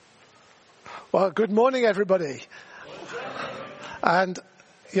Well, good morning, everybody. And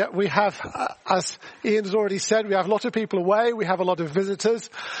yeah, we have, as Ian has already said, we have a lot of people away. We have a lot of visitors.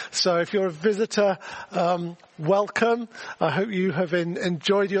 So if you're a visitor, welcome. I hope you have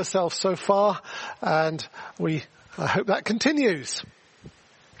enjoyed yourself so far, and I hope that continues.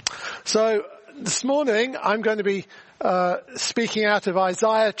 So this morning, I'm going to be speaking out of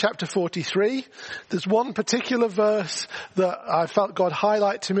Isaiah chapter 43. There's one particular verse that I felt God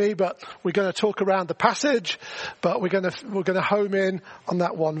highlight to me, but we're going to talk around the passage, but we're going to home in on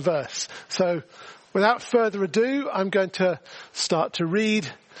that one verse. So without further ado, I'm going to start to read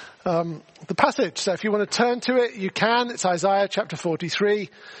the passage. So if you want to turn to it, you can. It's Isaiah chapter 43,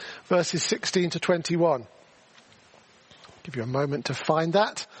 verses 16 to 21. Give you a moment to find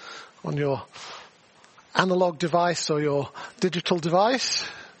that on your analog device or your digital device.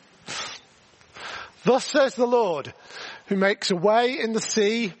 Thus says the Lord, who makes a way in the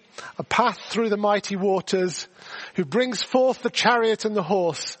sea, a path through the mighty waters, who brings forth the chariot and the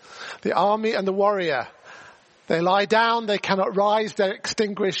horse, the army and the warrior. They lie down, they cannot rise, they're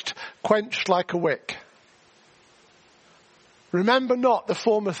extinguished, quenched like a wick. Remember not the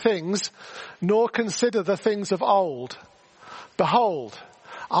former things, nor consider the things of old. Behold,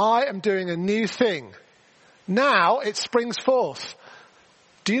 I am doing a new thing. Now it springs forth.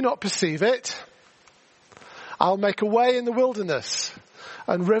 Do you not perceive it? I'll make a way in the wilderness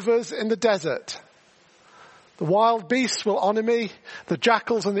and rivers in the desert. The wild beasts will honor me, the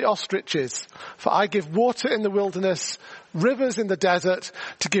jackals and the ostriches, for I give water in the wilderness, rivers in the desert,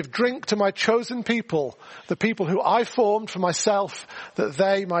 to give drink to my chosen people, the people who I formed for myself, that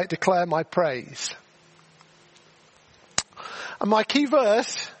they might declare my praise. And my key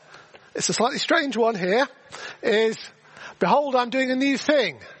verse, it's a slightly strange one here, is, behold, I'm doing a new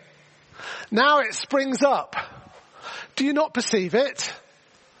thing. Now it springs up. Do you not perceive it?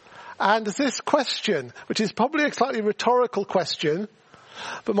 And this question, which is probably a slightly rhetorical question,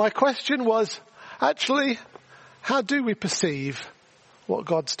 but my question was, actually, how do we perceive what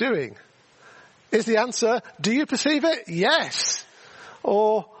God's doing? Is the answer, do you perceive it? Yes.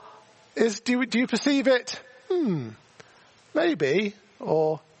 Or do you perceive it? Maybe,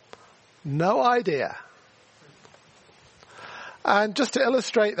 or no idea. And just to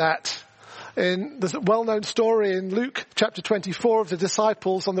illustrate that, in the well-known story in Luke chapter 24 of the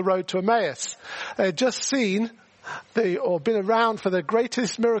disciples on the road to Emmaus, they had just seen or been around for the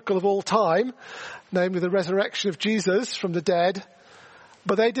greatest miracle of all time, namely the resurrection of Jesus from the dead,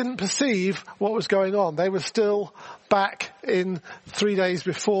 but they didn't perceive what was going on. They were still back in 3 days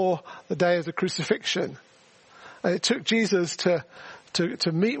before the day of the crucifixion. And it took Jesus to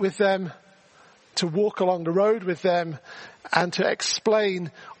meet with them, to walk along the road with them, and to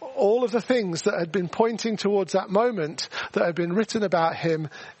explain all of the things that had been pointing towards that moment that had been written about him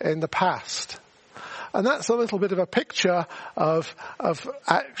in the past. And that's a little bit of a picture of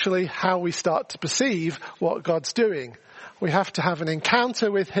actually how we start to perceive what God's doing. We have to have an encounter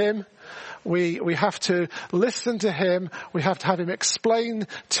with him. We have to listen to him. We have to have him explain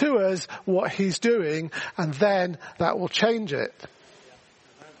to us what he's doing, and then that will change it.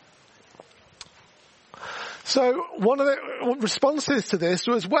 So one of the responses to this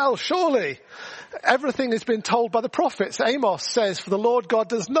was, well, surely everything has been told by the prophets. Amos says, for the Lord God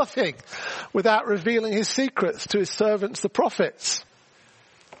does nothing without revealing his secrets to his servants, the prophets.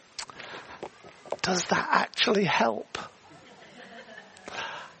 Does that actually help?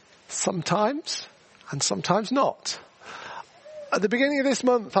 Sometimes, and sometimes not. At the beginning of this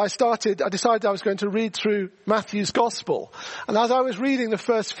month, I decided I was going to read through Matthew's Gospel. And as I was reading the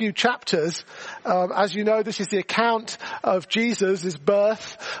first few chapters, as you know, this is the account of Jesus'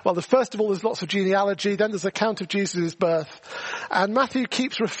 birth. Well, first of all, there's lots of genealogy. Then there's the account of Jesus' birth. And Matthew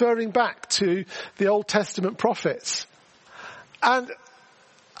keeps referring back to the Old Testament prophets. And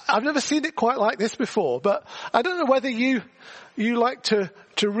I've never seen it quite like this before, but I don't know whether you like to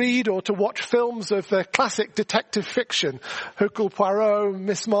read or to watch films of the classic detective fiction, Hercule Poirot,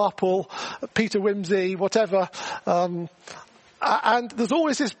 Miss Marple, Peter Wimsey, whatever. And there's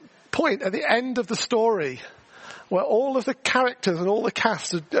always this point at the end of the story where all of the characters and all the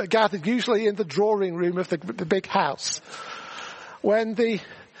cast are gathered, usually in the drawing room of the big house, when the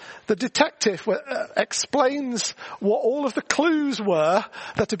detective explains what all of the clues were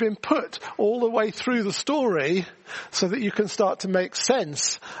that have been put all the way through the story so that you can start to make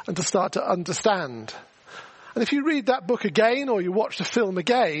sense and to start to understand. And if you read that book again or you watch the film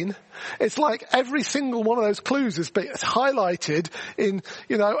again, it's like every single one of those clues is highlighted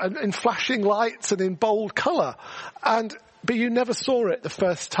in flashing lights and in bold colour. But you never saw it the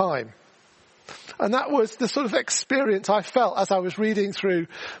first time. And that was the sort of experience I felt as I was reading through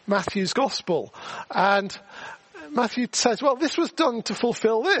Matthew's gospel. And Matthew says, well, this was done to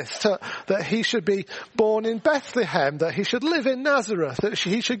fulfill this, that he should be born in Bethlehem, that he should live in Nazareth, that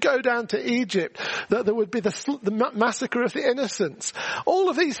he should go down to Egypt, that there would be the massacre of the innocents. All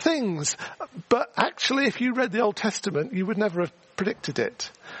of these things. But actually, if you read the Old Testament, you would never have predicted it.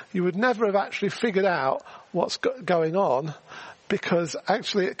 You would never have actually figured out what's going on, because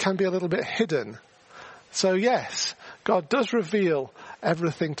actually it can be a little bit hidden. So yes, God does reveal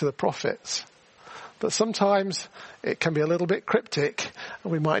everything to the prophets. But sometimes it can be a little bit cryptic,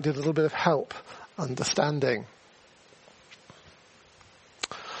 and we might need a little bit of help understanding.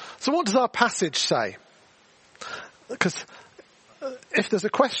 So what does our passage say? Because if there's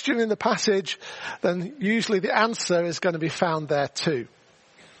a question in the passage, then usually the answer is going to be found there too.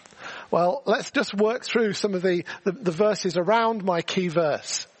 Well, let's just work through some of the verses around my key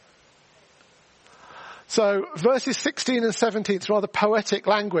verse. So verses 16 and 17, it's rather poetic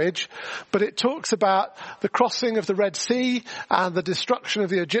language, but it talks about the crossing of the Red Sea and the destruction of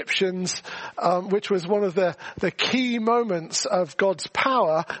the Egyptians, which was one of the key moments of God's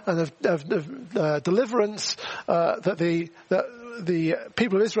power and of deliverance that the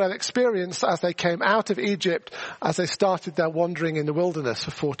people of Israel experienced as they came out of Egypt, as they started their wandering in the wilderness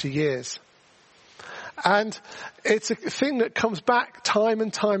for 40 years. And it's a thing that comes back time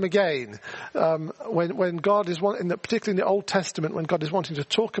and time again, when God is wanting, particularly in the Old Testament, when God is wanting to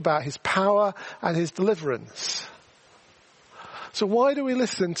talk about his power and his deliverance. So why do we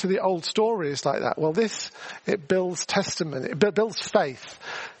listen to the old stories like that? Well, it builds testimony, it builds faith.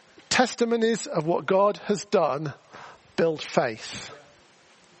 Testimonies of what God has done build faith.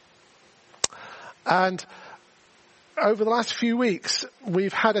 And over the last few weeks,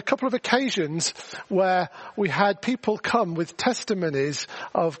 we've had a couple of occasions where we had people come with testimonies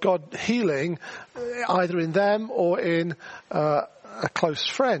of God healing, either in them or in a close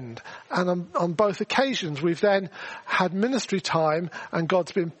friend. And on both occasions, we've then had ministry time, and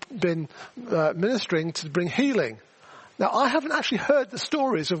God's been ministering to bring healing. Now, I haven't actually heard the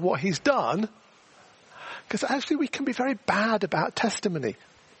stories of what he's done, because actually we can be very bad about testimony.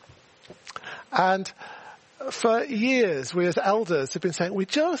 And for years, we as elders have been saying, we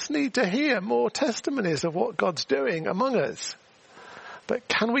just need to hear more testimonies of what God's doing among us. But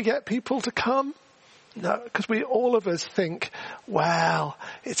can we get people to come? No, because all of us think, well,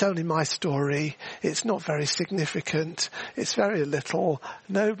 it's only my story. It's not very significant. It's very little.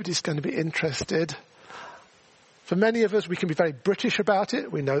 Nobody's going to be interested. For many of us, we can be very British about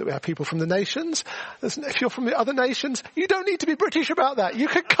it. We know that we have people from the nations. If you're from the other nations, you don't need to be British about that. You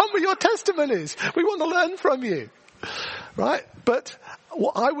can come with your testimonies. We want to learn from you. Right? But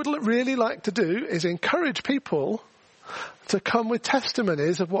what I would really like to do is encourage people to come with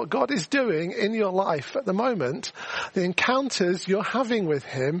testimonies of what God is doing in your life at the moment, the encounters you're having with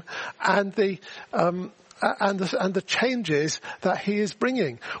him, and the changes that he is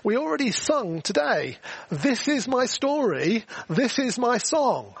bringing. We already sung today, this is my story, this is my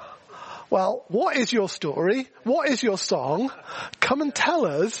song. Well, what is your story? What is your song? Come and tell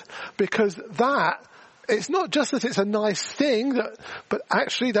us, because it's not just that it's a nice thing, but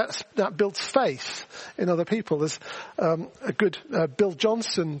actually that builds faith in other people. There's a good Bill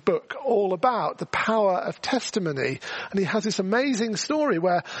Johnson book all about the power of testimony. And he has this amazing story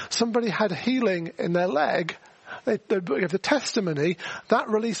where somebody had healing in their leg. They gave the testimony, that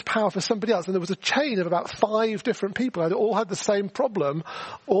released power for somebody else. And there was a chain of about 5 different people who all had the same problem,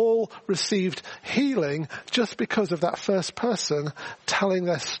 all received healing just because of that first person telling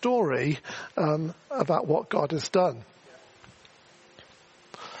their story about what God has done.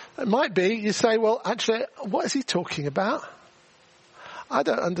 It might be, you say, well, actually, what is he talking about? I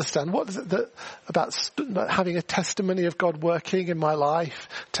don't understand. What is it about having a testimony of God working in my life,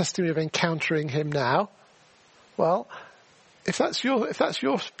 testimony of encountering him now? Well, if that's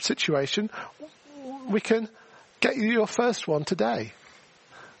your situation, we can get you your first one today.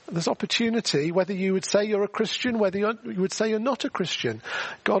 There's opportunity, whether you would say you're a Christian, whether you would say you're not a Christian.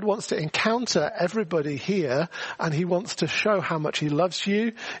 God wants to encounter everybody here, and he wants to show how much he loves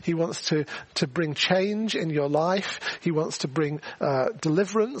you. He wants to bring change in your life. He wants to bring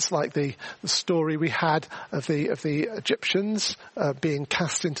deliverance, like the story we had of the Egyptians being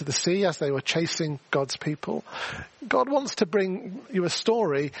cast into the sea as they were chasing God's people. God wants to bring you a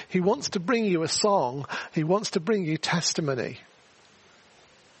story. He wants to bring you a song. He wants to bring you testimony.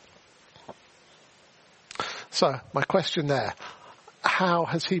 So, my question there, how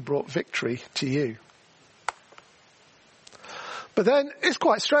has he brought victory to you? But then it's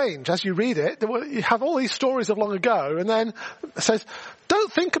quite strange as you read it. You have all these stories of long ago, and then it says,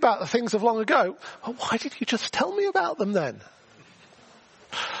 don't think about the things of long ago. Well, why did you just tell me about them then?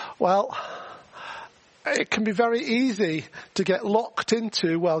 Well, it can be very easy to get locked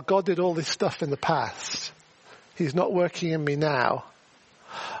into, well, God did all this stuff in the past. He's not working in me now.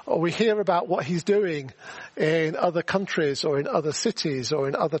 Or we hear about what he's doing in other countries or in other cities or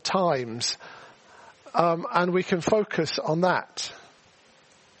in other times. And we can focus on that.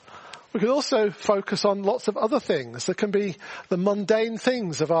 We can also focus on lots of other things. There can be the mundane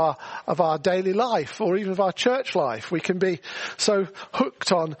things of our daily life or even of our church life. We can be so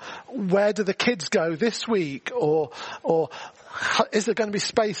hooked on where do the kids go this week, or is there going to be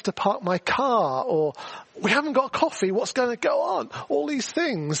space to park my car, or we haven't got coffee, what's going to go on? All these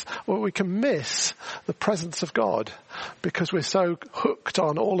things where we can miss the presence of God because we're so hooked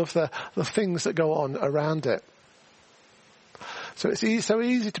on all of the things that go on around it. So it's so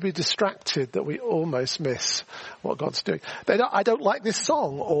easy to be distracted that we almost miss what God's doing. I don't like this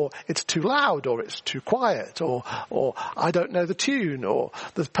song, or it's too loud, or it's too quiet, or I don't know the tune, or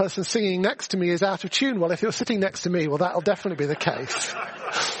the person singing next to me is out of tune. Well, if you're sitting next to me, well, that'll definitely be the case.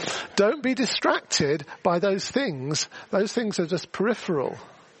 Don't be distracted by those things. Those things are just peripheral.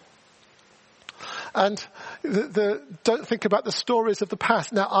 And don't think about the stories of the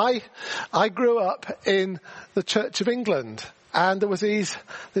past. Now, I grew up in the Church of England. And there was this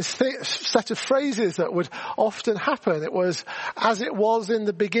set of phrases that would often happen. It was, as it was in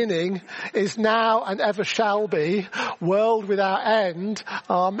the beginning, is now and ever shall be, world without end,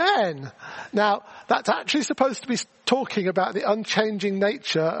 amen. Now, that's actually supposed to be talking about the unchanging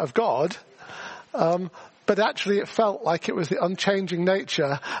nature of God. But actually it felt like it was the unchanging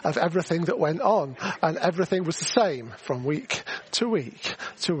nature of everything that went on. And everything was the same from week to week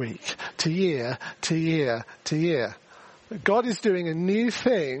to week to year to year to year. God is doing a new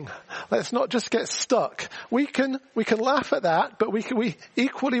thing. Let's not just get stuck. We can laugh at that, but we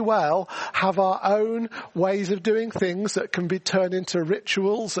equally well have our own ways of doing things that can be turned into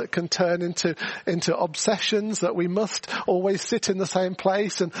rituals, that can turn into obsessions, that we must always sit in the same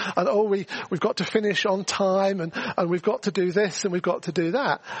place and we've got to finish on time and we've got to do this and we've got to do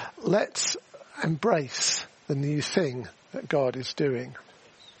that. Let's embrace the new thing that God is doing.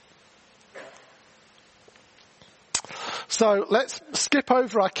 So let's skip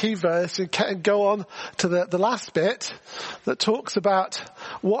over our key verse and go on to the last bit that talks about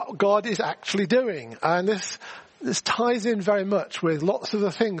what God is actually doing. And this ties in very much with lots of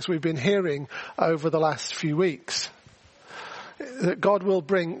the things we've been hearing over the last few weeks. That God will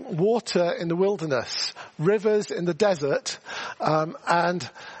bring water in the wilderness, rivers in the desert, and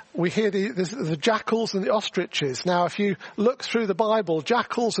we hear the jackals and the ostriches. Now, if you look through the Bible,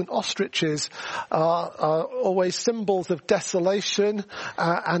 jackals and ostriches are always symbols of desolation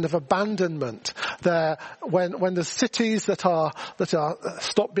and of abandonment. When the cities that are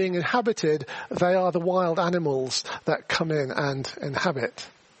stop being inhabited, they are the wild animals that come in and inhabit.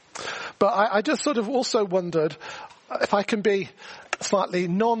 But I just sort of also wondered if I can be slightly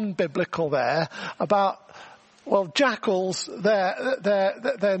non-biblical there about, well, jackals,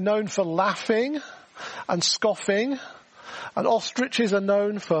 they're known for laughing and scoffing, and ostriches are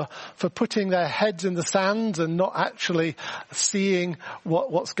known for putting their heads in the sand and not actually seeing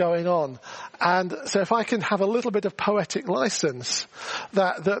what's going on. And so if I can have a little bit of poetic license,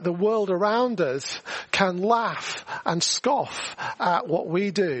 that the world around us can laugh and scoff at what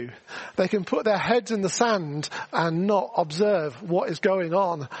we do. They can put their heads in the sand and not observe what is going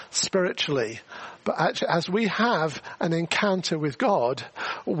on spiritually. But actually, as we have an encounter with God,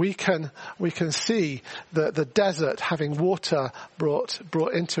 we can see the desert having water brought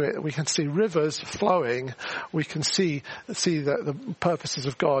into it. We can see rivers flowing. We can see the purposes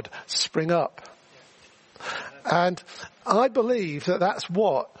of God spring up. And I believe that that's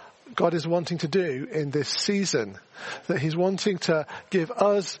what God is wanting to do in this season, that he's wanting to give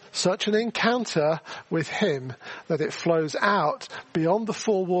us such an encounter with him that it flows out beyond the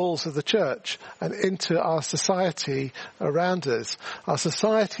four walls of the church and into our society around us. Our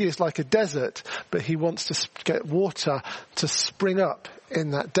society is like a desert, but he wants to get water to spring up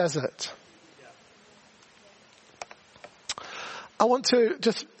in that desert. I want to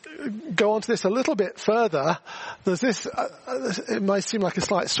just go on to this a little bit further. There's this, it might seem like a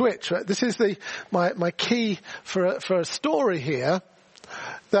slight switch, but this is my key for a story here,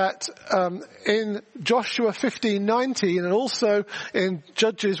 that in Joshua 15:19 and also in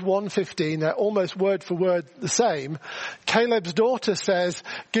Judges 1:15, they're almost word for word the same. Caleb's daughter says,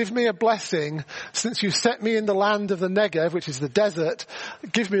 "Give me a blessing, since you set me in the land of the Negev," which is the desert.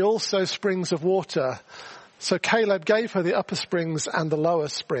 "Give me also springs of water." So Caleb gave her the upper springs and the lower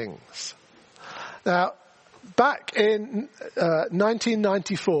springs. Now, back in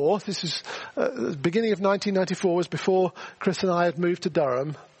 1994, this is the beginning of 1994, was before Chris and I had moved to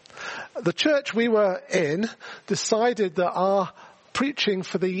Durham. The church we were in decided that our preaching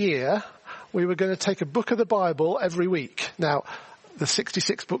for the year, we were going to take a book of the Bible every week. Now, there's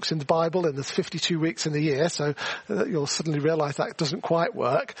 66 books in the Bible and there's 52 weeks in the year, so you'll suddenly realize that doesn't quite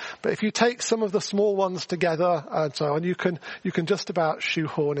work. But if you take some of the small ones together and so on, you can just about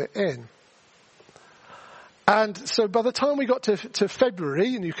shoehorn it in. And so by the time we got to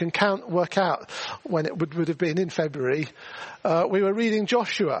February, and you can work out when it would have been in February, we were reading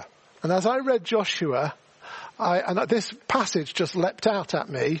Joshua. And as I read Joshua, and this passage just leapt out at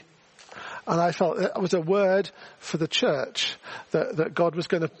me. And I felt it was a word for the church that God was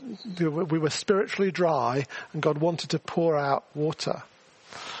going to, we were spiritually dry and God wanted to pour out water.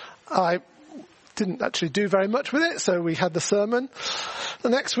 I didn't actually do very much with it, so we had the sermon. The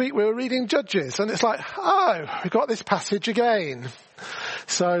next week we were reading Judges, and it's like, oh, we got this passage again.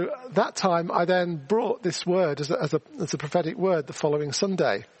 So that time I then brought this word as a prophetic word the following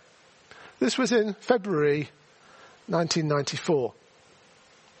Sunday. This was in February 1994.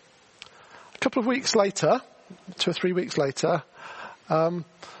 A couple of weeks later, 2 or 3 weeks later,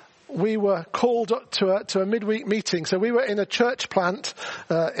 we were called up to a midweek meeting. So we were in a church plant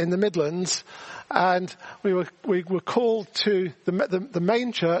in the Midlands, and we were called to the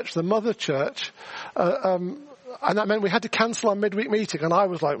main church, the mother church, and that meant we had to cancel our midweek meeting. And I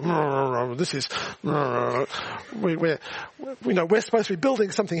was like, "This is we're supposed to be building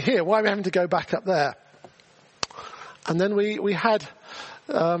something here. Why are we having to go back up there?" And then we had.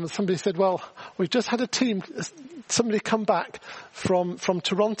 Somebody said, well, we've just had somebody come back from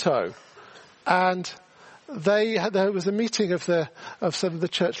Toronto, and there was a meeting of some of the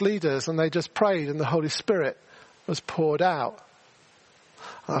church leaders, and they just prayed and the Holy Spirit was poured out.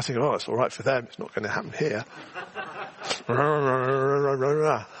 And I was thinking, oh, it's all right for them. It's not going to happen here.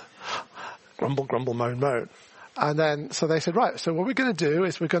 Grumble, grumble, moan, moan. And then, so they said, right, so what we're going to do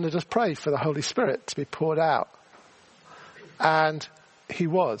is we're going to just pray for the Holy Spirit to be poured out. And he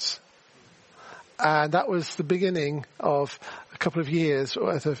was. And that was the beginning of a couple of years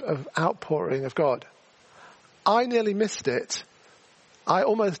worth of outpouring of God. I nearly missed it. I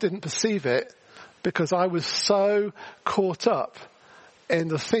almost didn't perceive it because I was so caught up in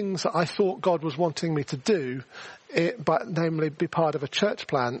the things that I thought God was wanting me to do, but namely be part of a church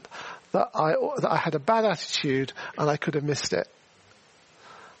plant, that I had a bad attitude and I could have missed it.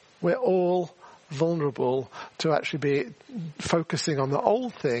 We're all vulnerable to actually be focusing on the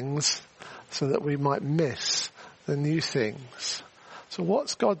old things so that we might miss the new things. So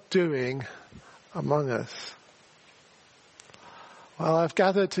what's God doing among us? Well, I've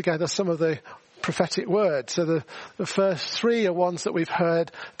gathered together some of the prophetic words. So the first three are ones that we've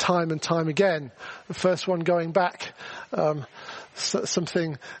heard time and time again. The first one going back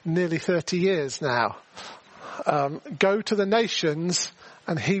something nearly 30 years now. Go to the nations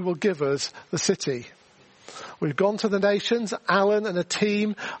and he will give us the city. We've gone to the nations. Alan and a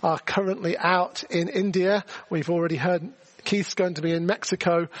team are currently out in India. We've already heard Keith's going to be in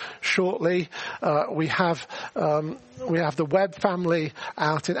Mexico shortly. We have the Webb family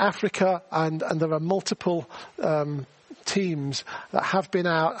out in Africa, and there are multiple teams that have been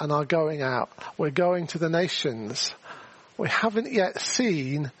out and are going out. We're going to the nations. We haven't yet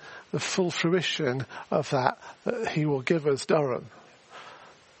seen the full fruition of that he will give us Durham.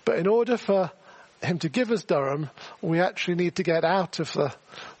 But in order for him to give us Durham, we actually need to get out of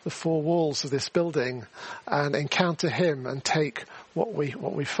the four walls of this building and encounter him and take what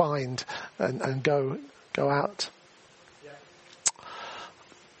we find and go out.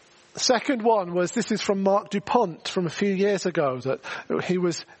 The second one this is from Mark DuPont from a few years ago, that it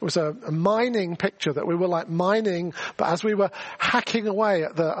was a mining picture, that we were like mining, but as we were hacking away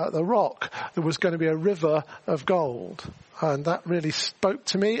at the rock, there was going to be a river of gold. And that really spoke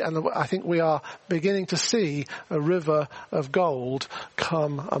to me, and I think we are beginning to see a river of gold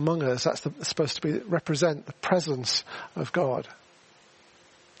come among us. That's supposed to represent the presence of God.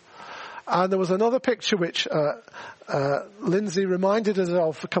 And there was another picture which Lindsay reminded us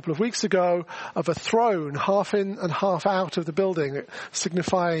of a couple of weeks ago, of a throne half in and half out of the building,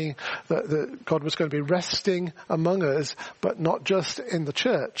 signifying that God was going to be resting among us, but not just in the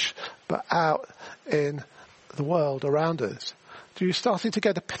church, but out in the world around us. Do you starting to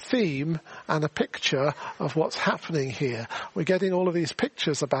get a theme and a picture of what's happening here? We're getting all of these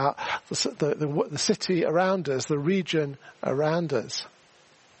pictures about the city around us, the region around us.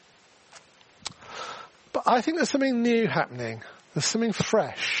 But I think there's something new happening. There's something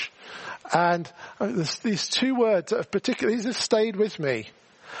fresh. And there's these two words that have these have stayed with me.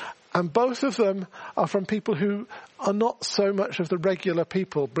 And both of them are from people who are not so much of the regular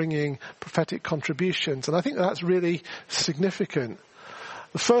people bringing prophetic contributions. And I think that's really significant.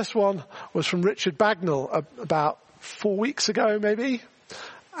 The first one was from Richard Bagnall about 4 weeks ago, maybe.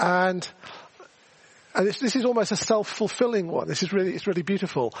 And this is almost a self-fulfilling one. It's really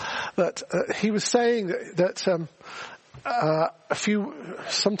beautiful. That he was saying that some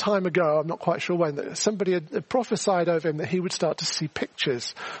time ago, I'm not quite sure when, that somebody had prophesied over him that he would start to see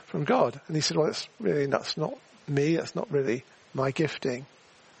pictures from God. And he said, well, that's not me. That's not really my gifting.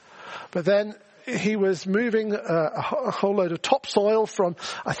 But then he was moving a whole load of topsoil from,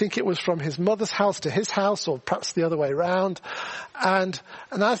 I think it was from his mother's house to his house, or perhaps the other way around. And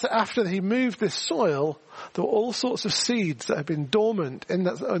after he moved this soil, there were all sorts of seeds that had been dormant in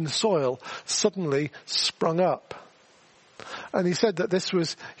the soil suddenly sprung up. And he said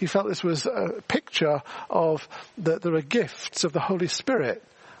that he felt this was a picture of that there are gifts of the Holy Spirit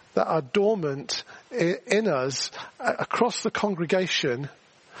that are dormant in us across the congregation,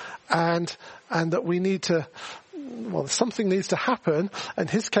 and that we need to, something needs to happen. In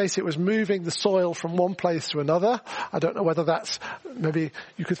his case, it was moving the soil from one place to another. I don't know whether that's, maybe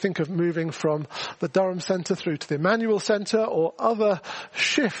you could think of moving from the Durham Centre through to the Emmanuel Centre, or other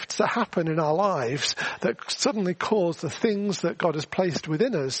shifts that happen in our lives that suddenly cause the things that God has placed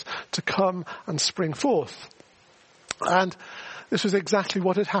within us to come and spring forth. And this was exactly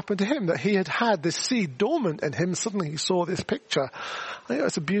what had happened to him, that he had had this seed dormant in him. Suddenly he saw this picture. I think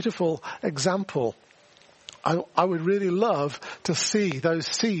that's a beautiful example. I would really love to see those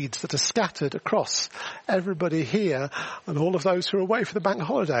seeds that are scattered across everybody here and all of those who are away for the bank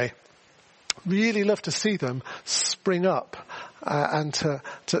holiday. Really love to see them spring up and to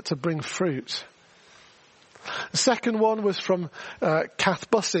bring fruit. The second one was from Kath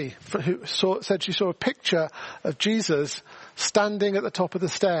Bussey, who said she saw a picture of Jesus standing at the top of the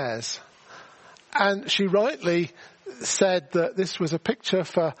stairs. And she rightly said that this was a picture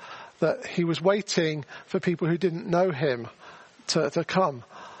that he was waiting for people who didn't know him to come.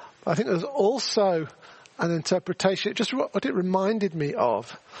 I think there's also an interpretation. Just what it reminded me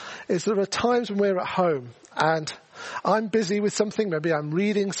of is there are times when we're at home and I'm busy with something, maybe I'm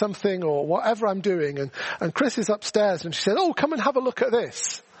reading something or whatever I'm doing, and Chris is upstairs and she said, oh, come and have a look at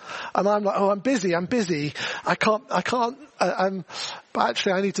this. And I'm like, oh, I'm busy. I can't, but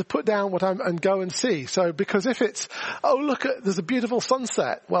actually I need to put down and go and see. So, because if it's, oh, look there's a beautiful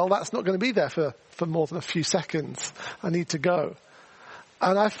sunset. Well, that's not going to be there for more than a few seconds. I need to go.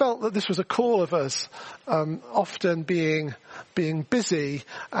 And I felt that this was a call of us, often being busy,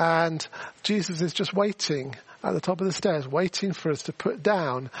 and Jesus is just waiting at the top of the stairs, waiting for us to put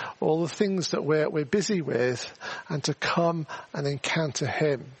down all the things that we're busy with and to come and encounter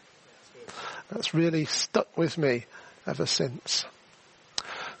him. That's really stuck with me ever since.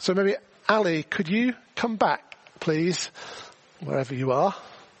 So maybe, Ali, could you come back, please, wherever you are?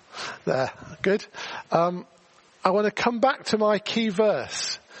 There, good. I want to come back to my key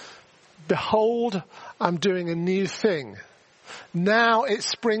verse. Behold, I'm doing a new thing. Now it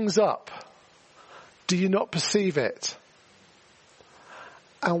springs up. Do you not perceive it?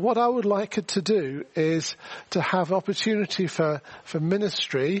 And what I would like it to do is to have opportunity for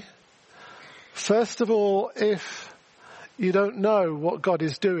ministry. First of all, if you don't know what God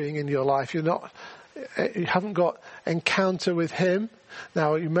is doing in your life, you haven't got encounter with him.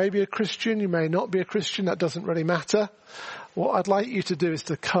 Now, you may be a Christian, you may not be a Christian, that doesn't really matter. What I'd like you to do is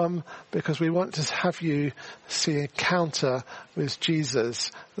to come, because we want to have you see encounter with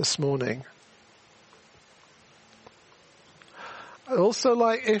Jesus this morning. I'd also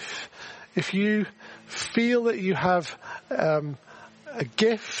like, if you feel that you have a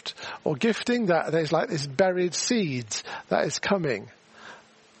gift or gifting, that there's like this buried seeds that is coming,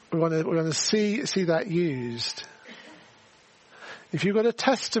 we want to see that used. If you've got a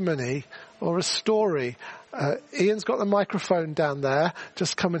testimony or a story, Ian's got the microphone down there.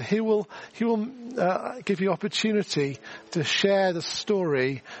 Just come and he will give you opportunity to share the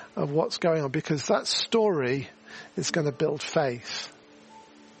story of what's going on, because that story is going to build faith.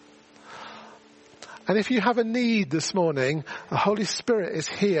 And if you have a need this morning, the Holy Spirit is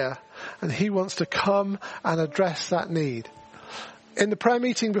here and he wants to come and address that need. In the prayer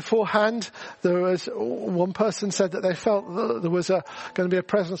meeting beforehand, there was one person said that they felt that there was going to be a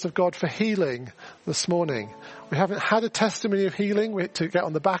presence of God for healing this morning. We haven't had a testimony of healing to get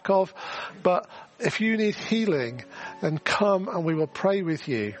on the back of, but if you need healing, then come and we will pray with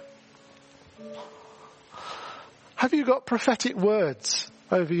you. Have you got prophetic words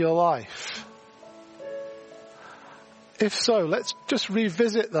over your life? If so, let's just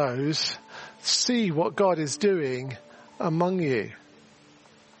revisit those, see what God is doing among you.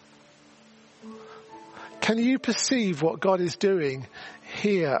 Can you perceive what God is doing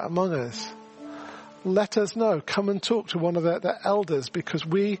here among us? Let us know. Come and talk to one of the elders, because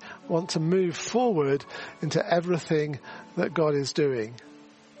we want to move forward into everything that God is doing.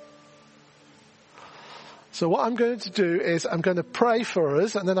 So what I'm going to do is I'm going to pray for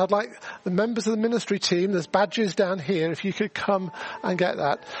us, and then I'd like the members of the ministry team, there's badges down here, if you could come and get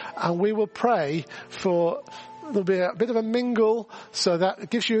that. And we will pray for, there'll be a bit of a mingle, so that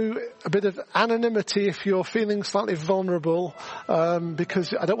gives you a bit of anonymity if you're feeling slightly vulnerable,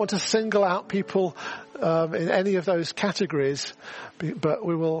 because I don't want to single out people in any of those categories, but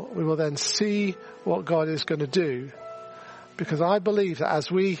we will then see what God is going to do. Because I believe that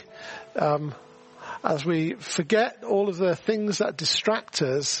as we forget all of the things that distract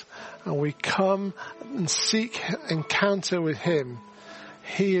us and we come and seek encounter with Him,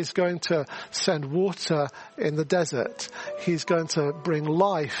 He is going to send water in the desert. He's going to bring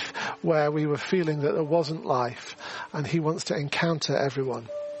life where we were feeling that there wasn't life. And He wants to encounter everyone.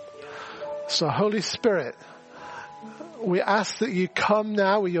 So Holy Spirit, we ask that you come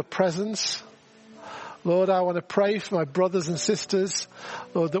now with your presence. Lord, I want to pray for my brothers and sisters,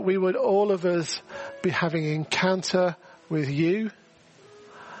 Lord, that we would all of us be having an encounter with you.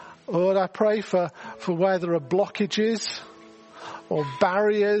 Lord, I pray for where there are blockages or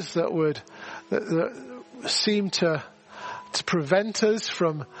barriers that seem to prevent us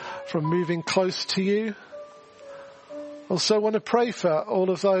from moving close to you. Also, I want to pray for all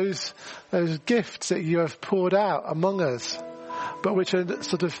of those gifts that you have poured out among us, but which are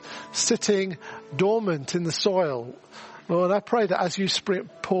sort of sitting dormant in the soil. Lord, I pray that as you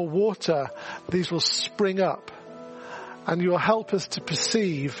pour water, these will spring up, and you will help us to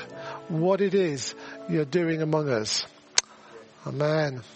perceive what it is you're doing among us. Amen.